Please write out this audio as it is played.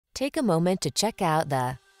Take a moment to check out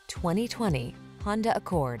the 2020 Honda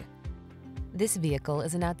Accord. This vehicle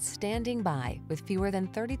is an outstanding buy with fewer than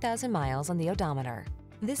 30,000 miles on the odometer.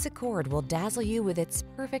 This Accord will dazzle you with its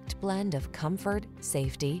perfect blend of comfort,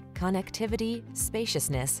 safety, connectivity,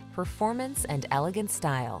 spaciousness, performance, and elegant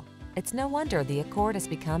style. It's no wonder the Accord has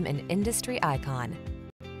become an industry icon.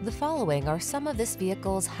 The following are some of this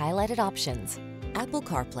vehicle's highlighted options: Apple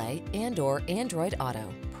CarPlay and/or Android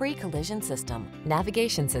Auto, pre-collision system,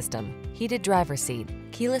 navigation system, heated driver's seat,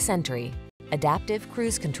 keyless entry, adaptive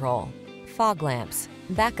cruise control, fog lamps,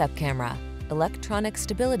 backup camera, electronic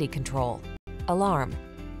stability control, alarm.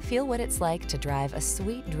 Feel what it's like to drive a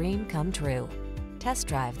sweet dream come true. Test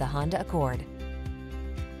drive the Honda Accord.